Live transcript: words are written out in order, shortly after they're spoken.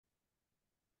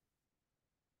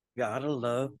Gotta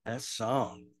love that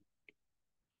song.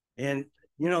 And,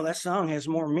 that song has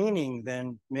more meaning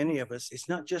than many of us. It's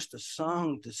not just a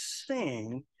song to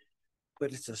sing,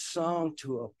 but it's a song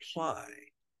to apply.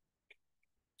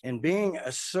 And being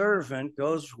a servant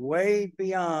goes way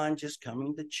beyond just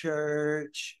coming to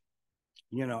church.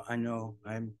 I know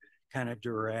I'm kind of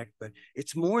direct, but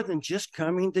it's more than just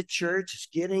coming to church. It's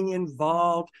getting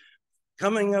involved,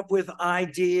 coming up with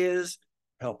ideas,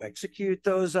 help execute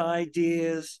those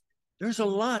ideas. There's a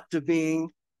lot to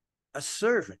being a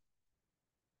servant.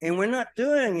 And we're not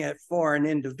doing it for an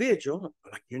individual.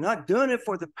 Like, you're not doing it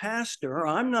for the pastor.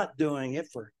 I'm not doing it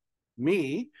for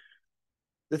me.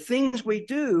 The things we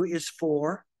do is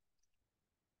for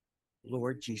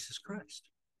Lord Jesus Christ.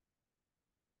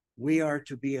 We are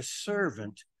to be a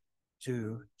servant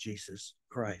to Jesus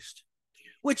Christ.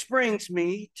 Which brings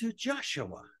me to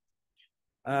Joshua.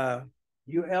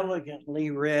 You elegantly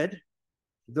read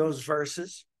those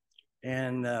verses,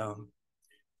 and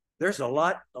there's a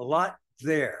lot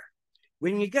there.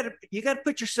 When you got to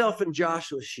put yourself in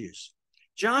Joshua's shoes.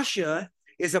 Joshua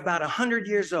is about 100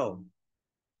 years old.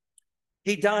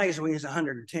 He dies when he's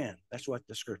 110. That's what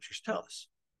the scriptures tell us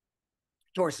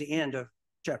towards the end of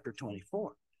chapter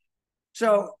 24.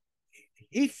 So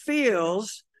he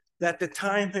feels that the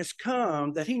time has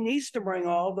come that he needs to bring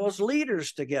all those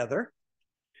leaders together,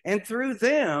 and through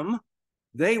them,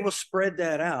 they will spread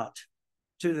that out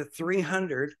to the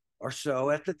 300 or so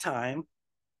at the time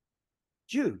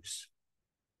Jews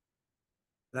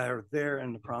that are there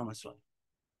in the promised land.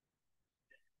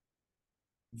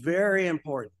 Very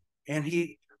important. And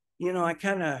he, I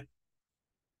kind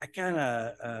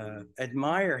of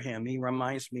admire him. He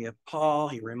reminds me of Paul.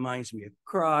 He reminds me of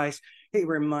Christ. He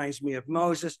reminds me of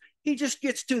Moses. He just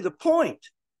gets to the point.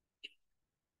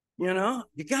 You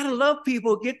got to love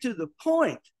people, get to the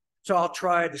point. So I'll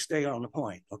try to stay on the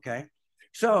point. Okay.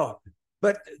 So,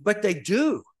 but they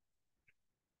do.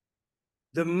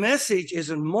 The message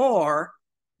isn't more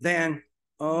than,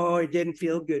 oh, it didn't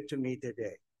feel good to me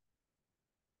today.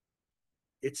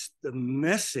 It's the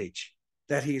message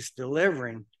that he's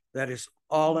delivering that is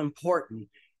all important.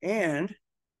 And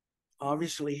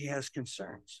obviously he has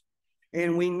concerns.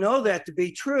 And we know that to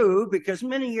be true because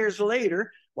many years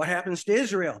later, what happens to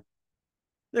Israel?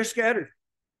 They're scattered.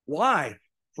 Why?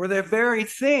 For the very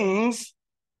things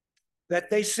that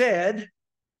they said,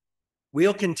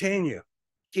 we'll continue.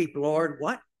 Keep, Lord,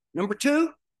 what? Number 2?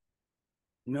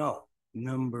 No,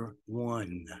 number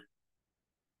 1.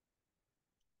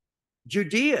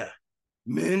 Judea,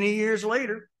 many years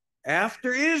later,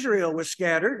 after Israel was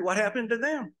scattered, what happened to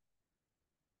them?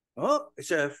 Oh,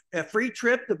 it's a free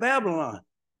trip to Babylon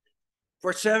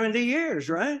for 70 years,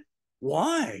 right?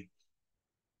 Why?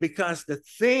 Because the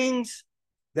things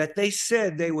that they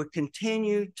said they would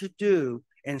continue to do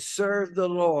and serve the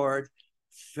Lord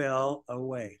fell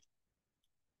away.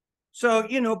 So,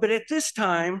 but at this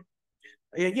time,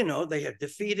 they had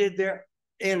defeated their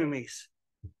enemies.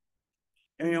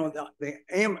 And,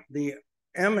 the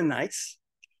Ammonites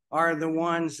are the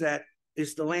ones that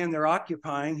is the land they're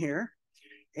occupying here.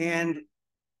 And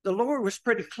the Lord was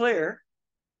pretty clear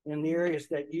in the areas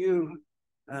that you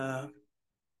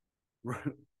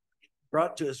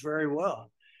brought to us very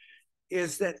well,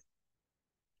 is that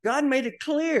God made it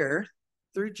clear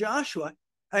through Joshua,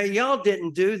 hey, y'all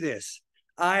didn't do this.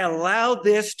 I allowed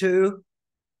this to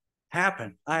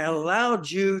happen. I allowed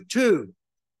you to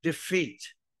defeat.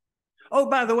 Oh,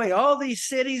 by the way, all these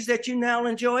cities that you now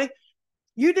enjoy,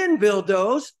 you didn't build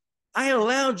those. I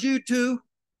allowed you to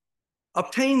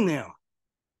obtain them.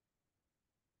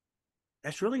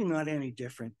 That's really not any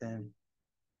different than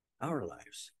our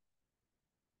lives.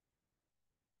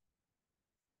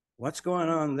 What's going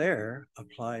on there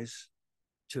applies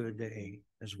to today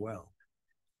as well.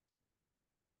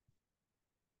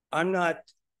 I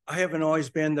haven't always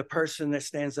been the person that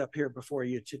stands up here before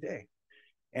you today.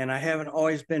 And I haven't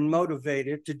always been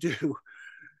motivated to do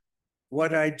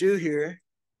what I do here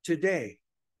today.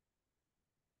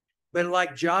 But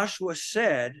like Joshua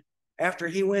said, after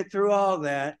he went through all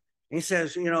that, he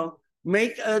says,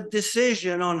 make a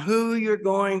decision on who you're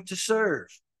going to serve.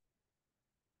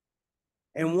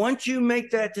 And once you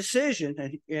make that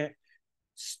decision,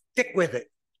 stick with it.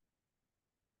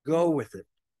 Go with it.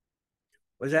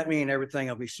 Does that mean everything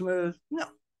will be smooth? No.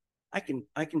 I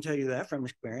can tell you that from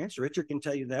experience. Richard can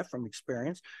tell you that from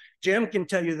experience. Jim can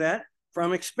tell you that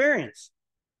from experience.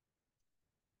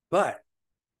 But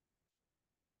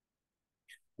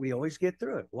we always get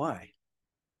through it. Why?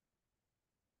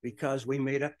 Because we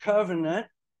made a covenant,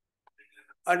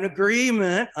 an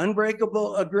agreement,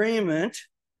 unbreakable agreement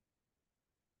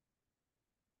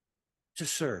to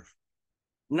serve.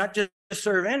 not just to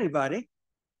serve anybody,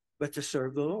 but to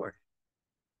serve the Lord.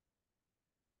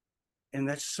 And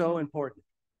that's so important.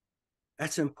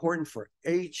 That's important for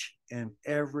each and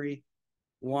every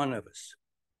one of us.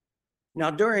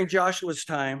 Now, during Joshua's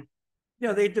time,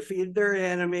 they defeated their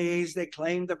enemies. They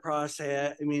claimed the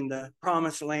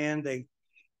promised land. They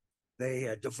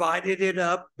divided it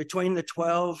up between the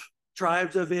 12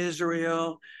 tribes of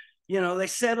Israel. They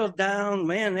settled down.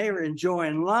 Man, they were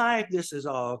enjoying life. This is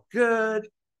all good.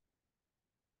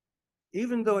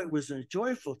 Even though it was a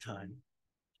joyful time,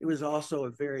 it was also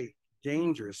a very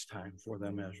dangerous time for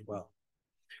them as well.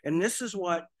 And this is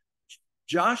what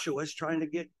Joshua is trying to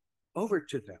get over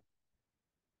to them.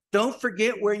 Don't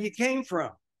forget where you came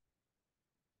from.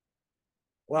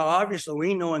 Well, obviously,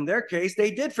 we know in their case,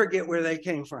 they did forget where they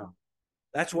came from.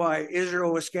 That's why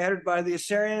Israel was scattered by the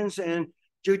Assyrians and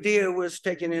Judea was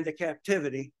taken into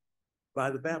captivity by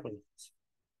the Babylonians.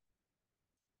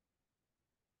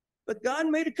 But God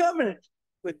made a covenant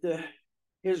with the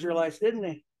Israelites, didn't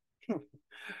he?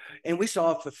 And we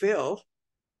saw it fulfilled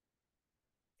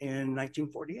in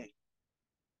 1948.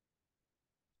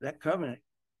 That covenant,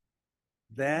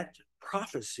 that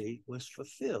prophecy was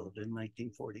fulfilled in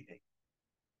 1948.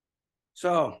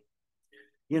 So,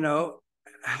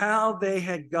 how they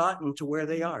had gotten to where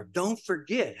they are. Don't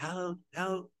forget how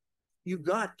you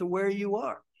got to where you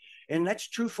are. And that's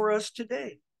true for us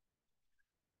today.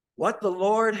 What the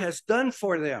Lord has done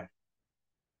for them.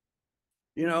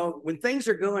 When things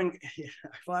are going,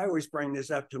 I always bring this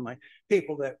up to my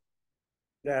people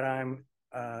that I'm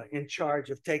in charge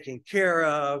of taking care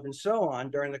of and so on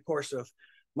during the course of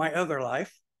my other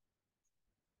life.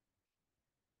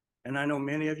 And I know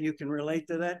many of you can relate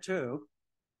to that too.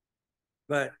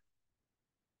 But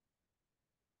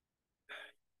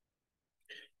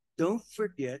don't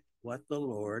forget what the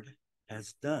Lord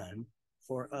has done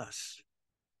for us.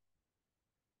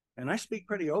 And I speak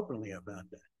pretty openly about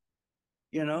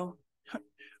that.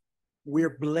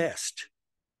 We're blessed.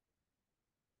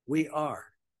 We are.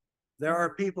 There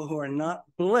are people who are not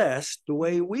blessed the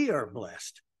way we are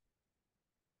blessed.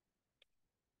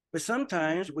 But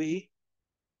sometimes we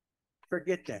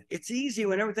forget that. It's easy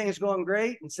when everything is going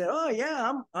great and say, "Oh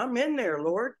yeah, I'm in there,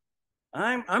 Lord.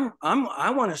 I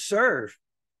want to serve."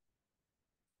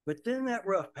 But then that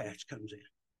rough patch comes in.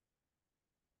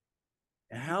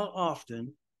 And how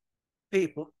often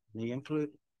people, me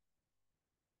included,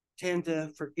 tend to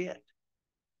forget.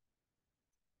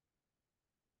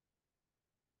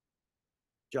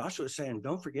 Joshua is saying,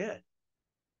 don't forget.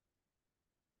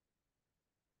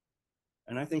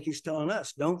 And I think he's telling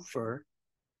us, don't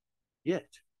forget.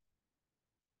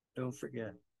 Don't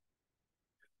forget.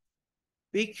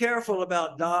 Be careful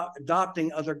about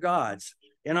adopting other gods.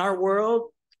 In our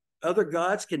world, other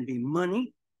gods can be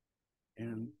money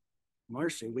and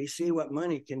mercy. We see what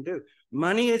money can do.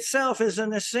 Money itself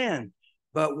isn't a sin,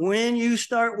 but when you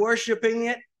start worshiping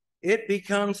it, it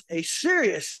becomes a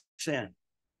serious sin.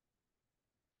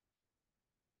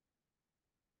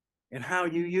 And how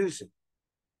you use it.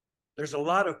 There's a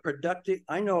lot of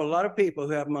I know a lot of people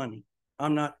who have money.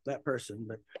 I'm not that person,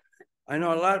 but I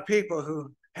know a lot of people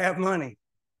who have money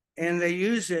and they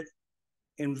use it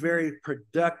in very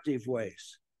productive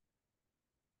ways.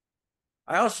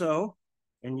 I also,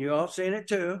 and you all seen it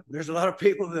too, there's a lot of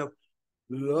people who have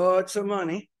lots of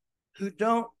money who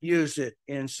don't use it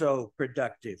in so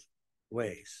productive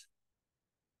ways.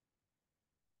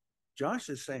 Josh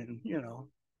is saying,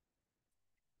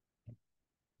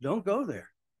 don't go there.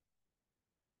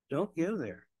 Don't go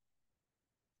there.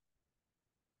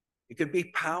 It could be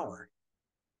power.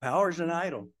 Power is an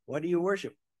idol. What do you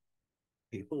worship?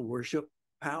 People worship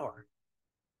power.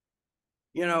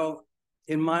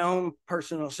 In my own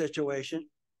personal situation,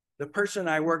 the person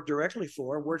I worked directly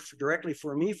for worked directly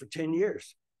for me for 10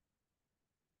 years.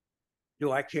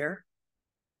 Do I care?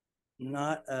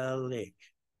 Not a lick.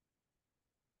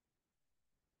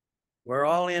 We're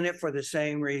all in it for the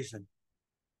same reason.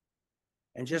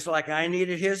 And just like I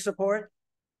needed his support,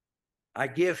 I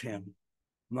give him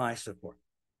my support.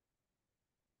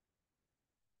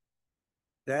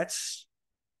 That's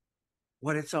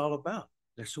what it's all about.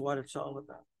 That's what it's all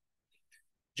about.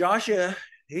 Joshua,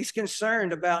 he's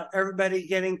concerned about everybody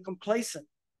getting complacent.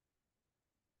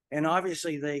 And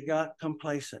obviously they got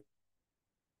complacent,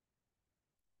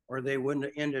 or they wouldn't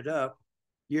have ended up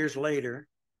years later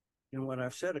in what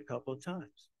I've said a couple of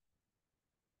times.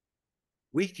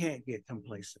 We can't get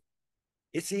complacent.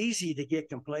 It's easy to get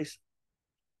complacent,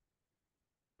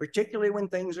 particularly when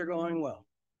things are going well.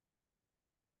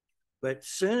 But as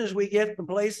soon as we get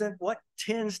complacent, what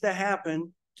tends to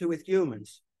happen with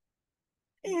humans?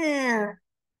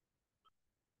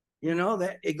 You know,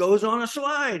 that it goes on a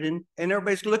slide and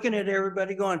everybody's looking at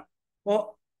everybody going,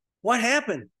 well, what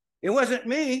happened? It wasn't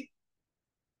me.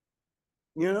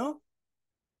 You know,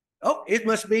 oh, it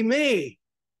must be me.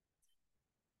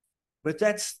 But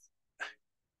that's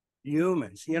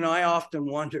humans. You know, I often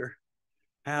wonder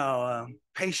how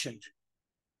patient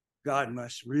God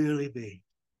must really be.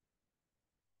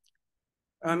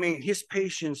 I mean, his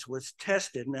patience was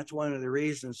tested, and that's one of the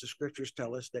reasons the scriptures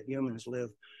tell us that humans live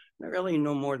really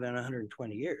no more than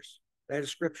 120 years. That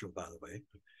is scriptural, by the way.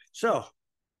 So,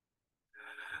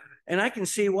 and I can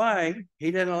see why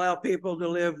he didn't allow people to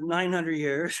live 900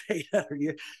 years, 800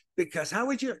 years, because how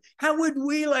would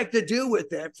we like to deal with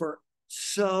that for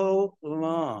so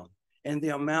long, and the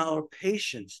amount of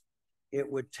patience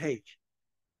it would take?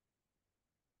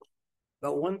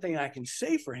 But one thing I can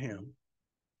say for him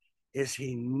is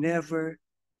he never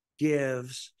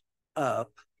gives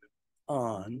up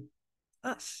on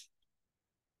us.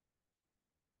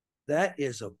 That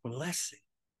is a blessing.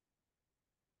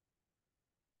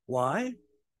 Why?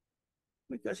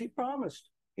 Because he promised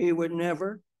he would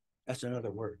never. That's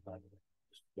another word, by the way.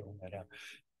 Just throwing that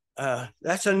out.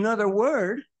 That's another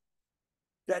word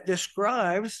that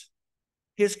describes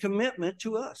his commitment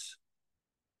to us.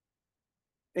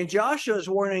 And Joshua is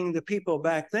warning the people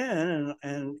back then,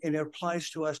 and it applies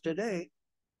to us today.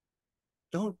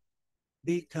 Don't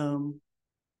become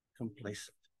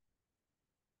complacent.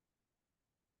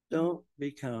 Don't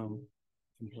become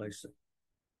complacent.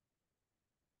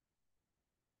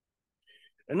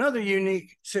 Another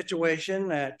unique situation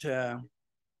that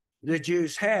the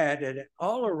Jews had, and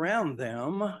all around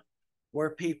them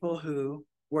were people who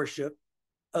worship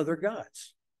other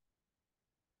gods.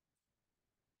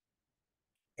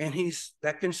 And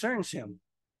that concerns him.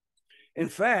 In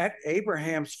fact,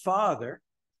 Abraham's father,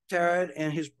 Terah,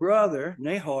 and his brother,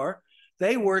 Nahor,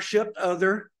 they worshiped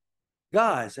other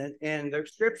gods. And the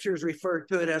scriptures refer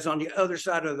to it as on the other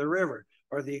side of the river,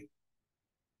 or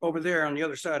over there on the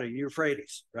other side of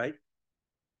Euphrates, right?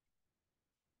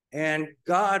 And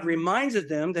God reminded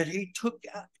them that he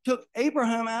took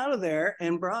Abraham out of there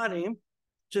and brought him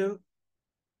to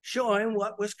show him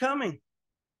what was coming,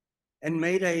 and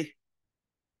made a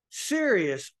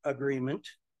serious agreement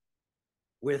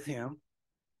with him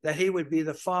that he would be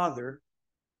the father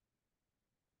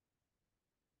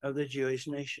of the Jewish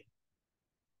nation.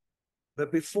 But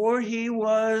before he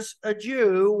was a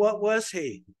Jew, what was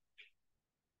he?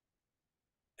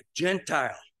 A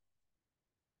Gentile.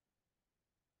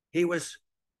 He was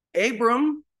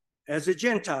Abram as a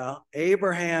Gentile,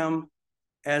 Abraham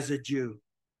as a Jew.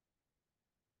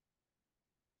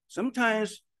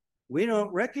 Sometimes we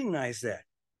don't recognize that.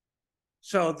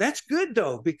 So that's good,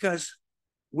 though, because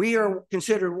we are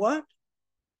considered what?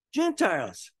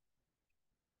 Gentiles.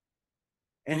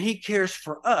 And he cares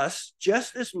for us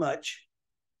just as much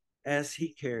as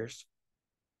he cares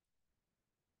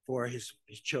for his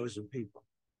chosen people.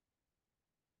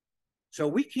 So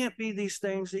we can't be these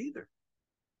things either.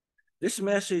 This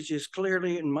message is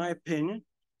clearly, in my opinion,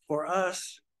 for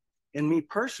us and me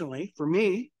personally, for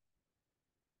me,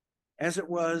 as it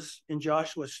was in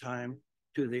Joshua's time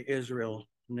to the Israel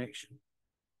nation.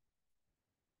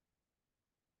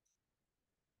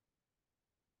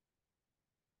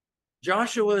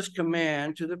 Joshua's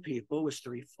command to the people was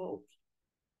threefold.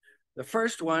 The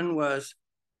first one was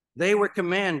they were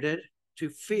commanded to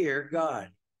fear God.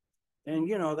 And,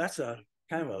 you know, that's a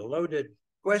kind of a loaded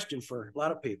question for a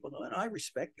lot of people. I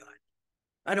respect God.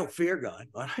 I don't fear God,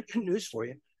 but I got news for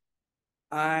you.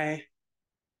 I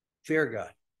fear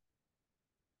God.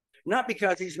 Not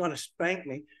because he's going to spank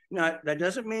me. No, that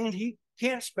doesn't mean he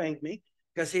can't spank me,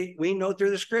 because we know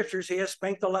through the scriptures he has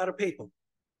spanked a lot of people.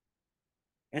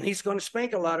 And he's going to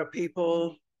spank a lot of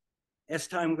people as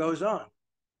time goes on.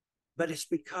 But it's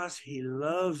because he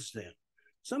loves them.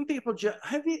 Some people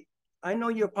I know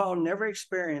you, Paul, never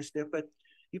experienced it, but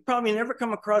you probably never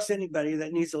come across anybody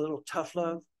that needs a little tough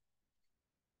love.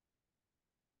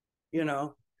 You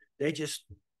know, they just,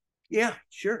 yeah,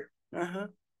 sure.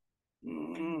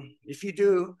 If you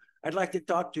do, I'd like to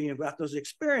talk to you about those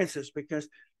experiences, because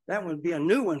that would be a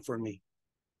new one for me.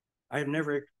 I've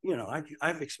never, you know,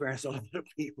 I've experienced a lot of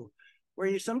people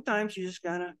where sometimes you just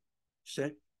gotta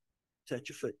set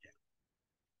your foot down.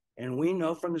 And we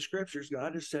know from the scriptures,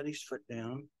 God has set his foot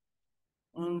down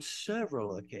on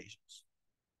several occasions.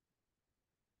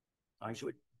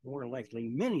 Actually, more likely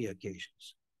many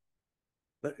occasions.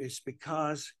 But it's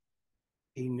because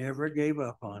he never gave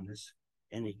up on us,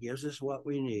 and he gives us what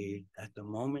we need at the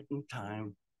moment in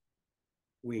time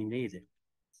we need it.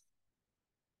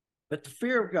 But the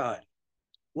fear of God,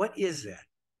 what is that?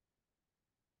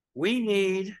 We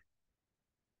need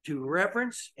to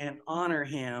reverence and honor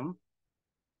him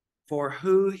for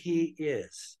who he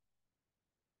is.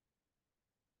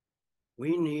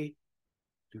 We need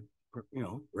to,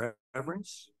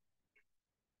 reverence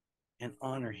and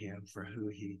honor him for who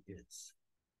he is.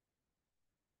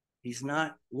 He's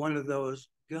not one of those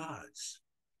gods.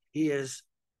 He is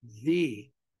the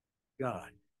God.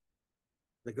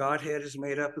 The Godhead is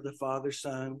made up of the Father,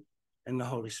 Son, and the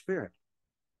Holy Spirit.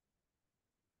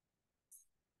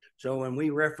 So when we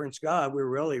reference God, we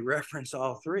really reference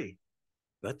all three.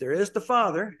 But there is the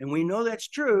Father, and we know that's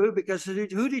true because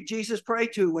who did Jesus pray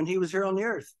to when he was here on the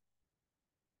earth?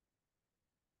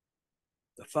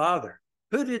 The Father.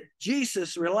 Who did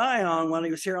Jesus rely on when he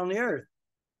was here on the earth?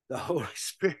 The Holy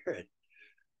Spirit.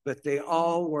 But they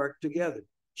all work together.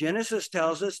 Genesis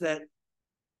tells us that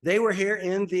they were here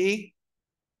in the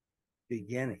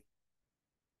beginning.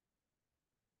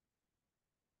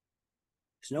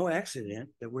 It's no accident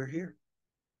that we're here.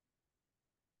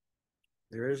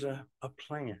 There is a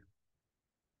plan.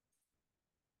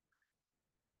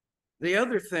 The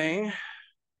other thing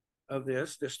of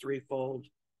this threefold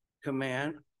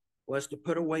command was to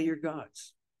put away your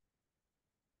gods.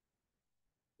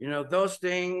 Those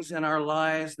things in our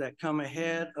lives that come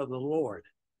ahead of the Lord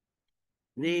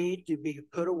need to be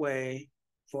put away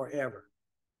forever.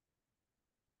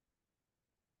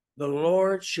 The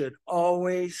Lord should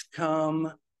always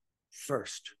come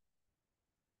first.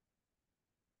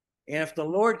 And if the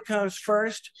Lord comes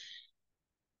first,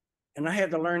 and I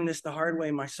had to learn this the hard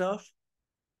way myself,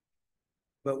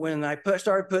 but when I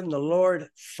started putting the Lord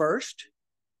first,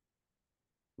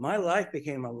 my life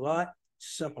became a lot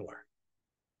simpler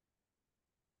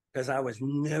because I was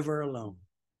never alone.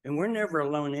 And we're never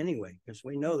alone anyway, because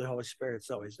we know the Holy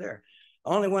Spirit's always there.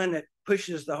 The only one that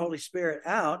pushes the Holy Spirit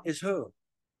out is who?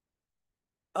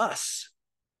 Us.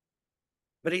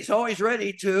 But he's always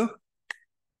ready to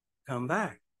come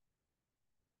back.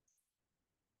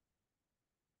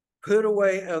 Put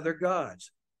away other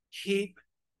gods. Keep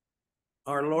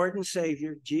our Lord and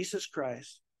Savior, Jesus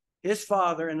Christ, his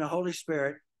Father, and the Holy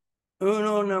Spirit,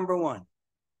 uno number one.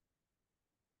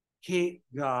 Keep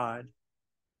God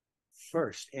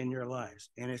first in your lives.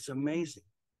 And it's amazing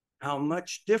how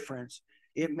much difference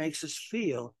it makes us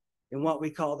feel in what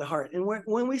we call the heart. And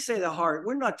when we say the heart,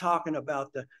 we're not talking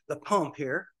about the pump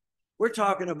here. We're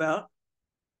talking about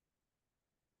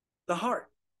the heart,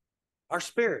 our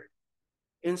spirit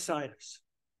inside us.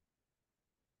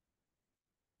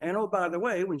 And oh, by the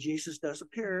way, when Jesus does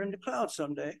appear in the clouds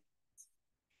someday,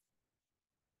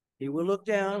 he will look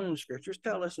down, and the scriptures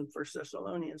tell us in 1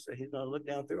 Thessalonians that he's going to look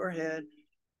down through our head,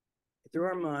 through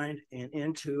our mind, and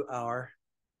into our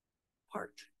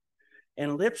heart.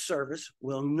 And lip service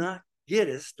will not get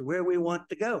us to where we want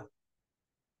to go.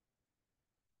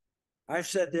 I've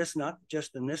said this not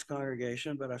just in this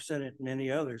congregation, but I've said it in many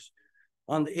others.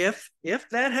 If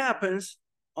that happens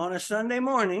on a Sunday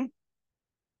morning,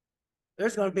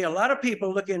 there's going to be a lot of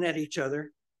people looking at each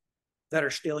other that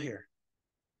are still here.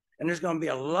 And there's going to be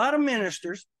a lot of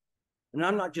ministers, and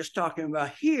I'm not just talking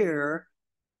about here,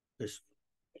 because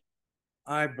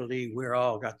I believe we're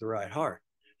all got the right heart.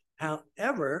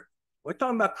 However, we're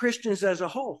talking about Christians as a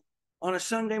whole on a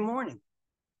Sunday morning.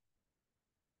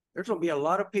 There's going to be a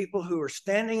lot of people who are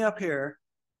standing up here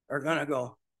are going to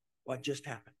go, what just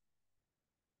happened?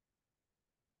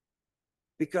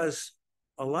 Because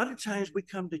a lot of times we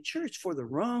come to church for the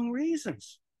wrong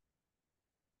reasons.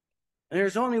 And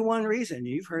there's only one reason.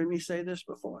 You've heard me say this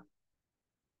before.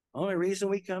 The only reason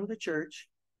we come to church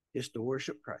is to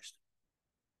worship Christ.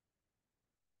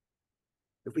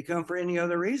 If we come for any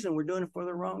other reason, we're doing it for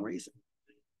the wrong reason.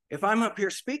 If I'm up here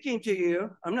speaking to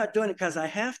you, I'm not doing it because I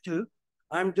have to.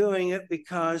 I'm doing it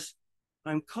because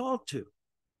I'm called to.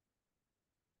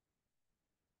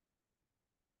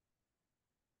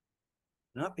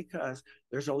 Not because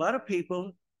there's a lot of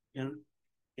people in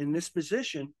this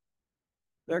position.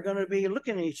 They're going to be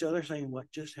looking at each other saying, what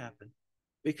just happened?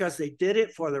 Because they did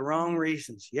it for the wrong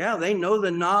reasons. Yeah, they know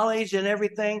the knowledge and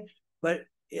everything, but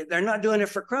they're not doing it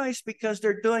for Christ because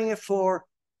they're doing it for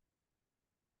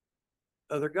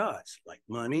other gods like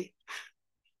money,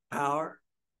 power,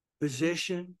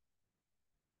 position,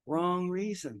 wrong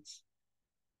reasons.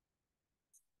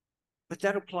 But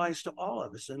that applies to all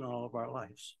of us in all of our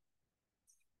lives.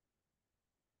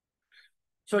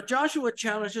 So Joshua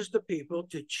challenges the people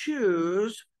to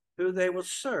choose who they will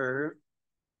serve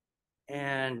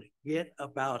and get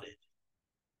about it.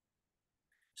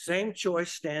 Same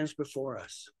choice stands before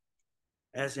us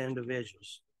as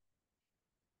individuals.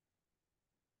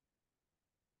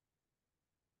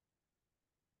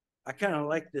 I kind of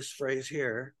like this phrase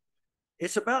here.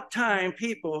 It's about time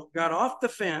people got off the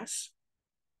fence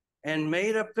and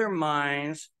made up their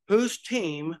minds whose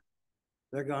team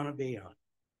they're going to be on.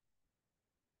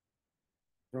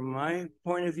 From my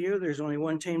point of view, there's only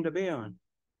one team to be on.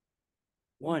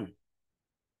 One.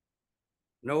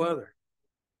 No other.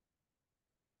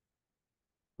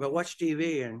 But watch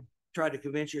TV and try to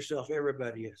convince yourself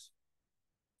everybody is.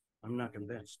 I'm not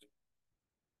convinced.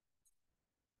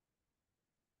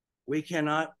 We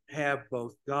cannot have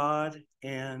both God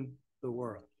and the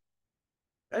world.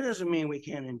 That doesn't mean we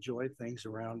can't enjoy things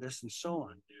around us and so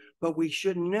on, but we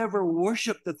should never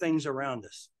worship the things around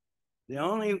us. The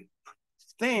only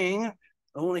thing,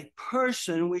 the only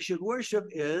person we should worship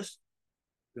is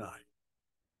God.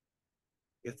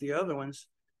 If the other ones,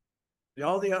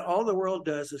 all the world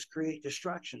does is create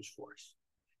distractions for us.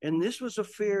 And this was a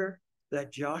fear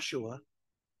that Joshua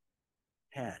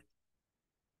had,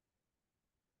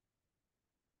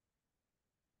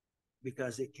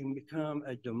 because it can become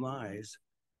a demise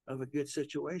of a good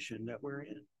situation that we're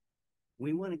in.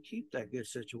 We want to keep that good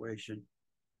situation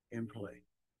in play.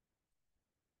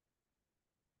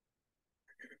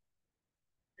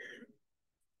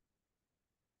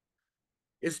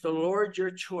 Is the Lord your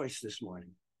choice this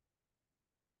morning?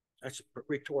 That's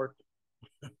rhetorical.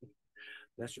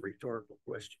 That's a rhetorical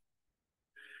question.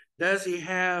 Does he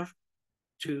have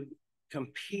to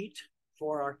compete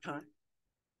for our time?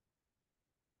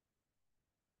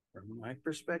 From my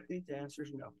perspective, the answer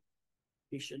is no.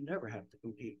 He should never have to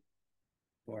compete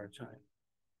for our time.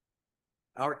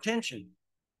 Our attention.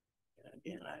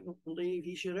 Again, I don't believe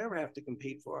he should ever have to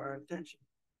compete for our attention.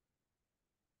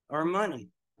 Our money.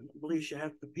 I don't believe he should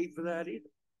have to compete for that either.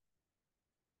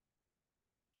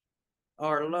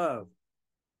 Our love.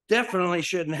 Definitely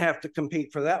shouldn't have to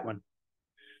compete for that one,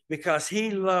 because he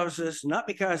loves us, not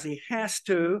because he has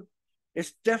to.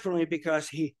 It's definitely because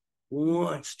he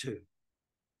wants to.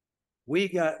 We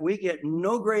get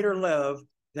no greater love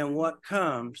than what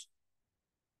comes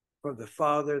from the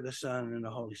Father, the Son, and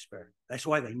the Holy Spirit. That's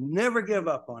why they never give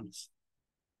up on us.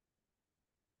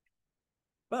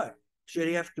 But should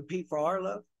he have to compete for our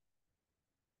love?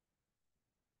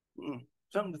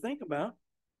 Something to think about.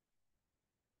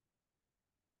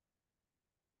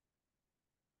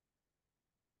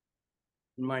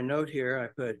 In my note here, I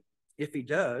put, if he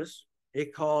does,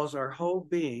 it calls our whole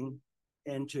being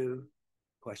into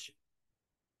question.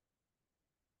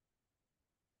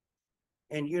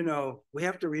 And, you know, we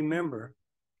have to remember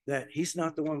that he's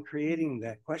not the one creating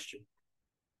that question.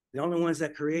 The only ones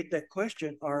that create that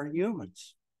question are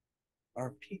humans,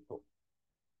 are people.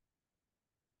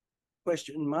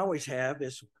 Question I always have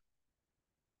is,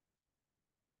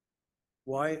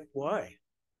 why? Well,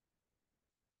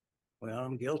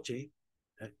 I'm guilty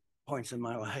at points in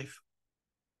my life.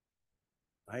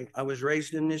 I was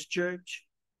raised in this church,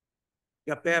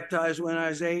 got baptized when I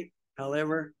was 8.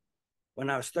 However, when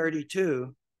I was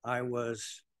 32, I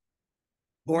was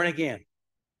born again.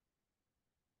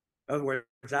 In other words,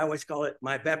 I always call it,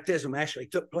 my baptism actually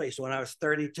took place when I was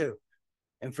 32.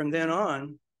 And from then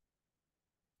on,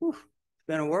 it's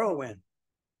been a whirlwind.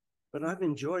 But I've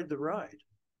enjoyed the ride.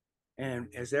 And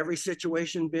has every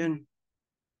situation been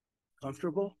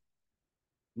comfortable?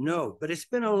 No, but it's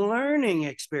been a learning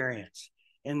experience.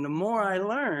 And the more I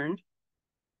learned,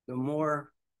 the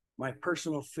more my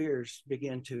personal fears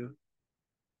begin to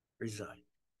reside.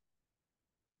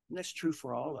 And that's true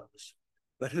for all of us.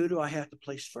 But who do I have to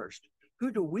place first?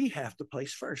 Who do we have to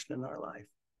place first in our life?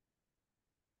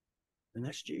 And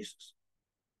that's Jesus.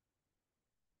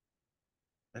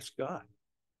 That's God.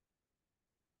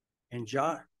 And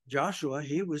Joshua,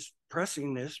 he was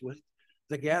pressing this with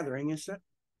the gathering and stuff.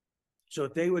 So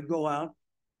if they would go out,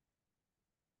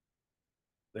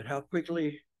 but how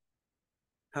quickly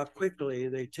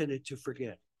they tended to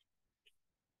forget.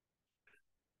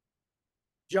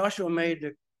 Joshua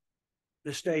made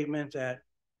the statement that,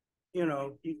 you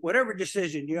know, whatever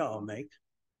decision you all make,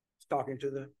 he's talking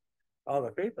to all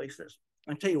the people, he says,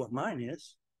 I'll tell you what mine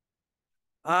is.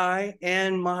 I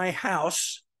and my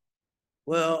house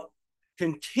will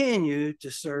continue to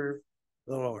serve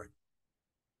the Lord.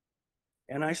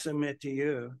 And I submit to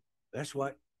you, that's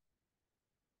what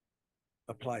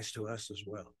applies to us as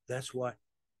well. That's what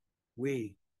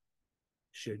we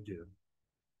should do.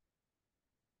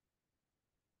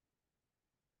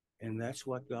 And that's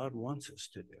what God wants us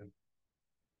to do.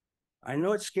 I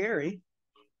know it's scary.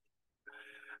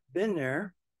 Been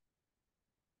there.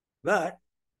 But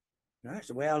that's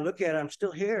the way I look at it. I'm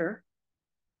still here.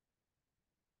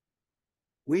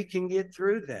 We can get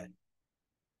through that.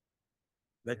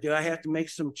 But do I have to make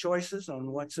some choices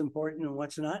on what's important and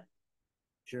what's not?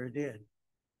 Sure did.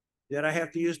 Did I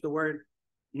have to use the word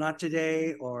not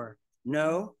today or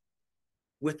no?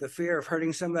 with the fear of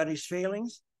hurting somebody's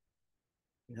feelings?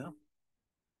 No.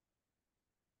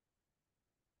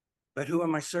 But who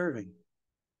am I serving?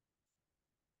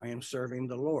 I am serving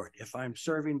the Lord. If I'm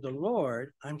serving the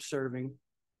Lord, I'm serving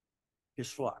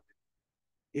his flock.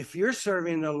 If you're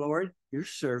serving the Lord, you're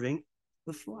serving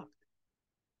the flock.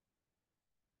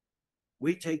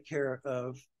 We take care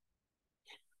of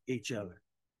each other.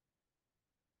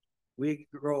 We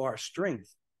grow our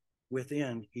strength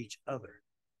within each other.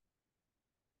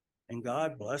 And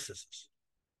God blesses us.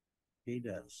 He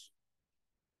does.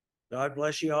 God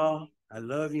bless you all. I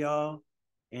love y'all.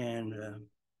 And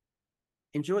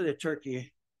enjoy the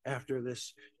turkey after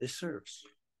this service.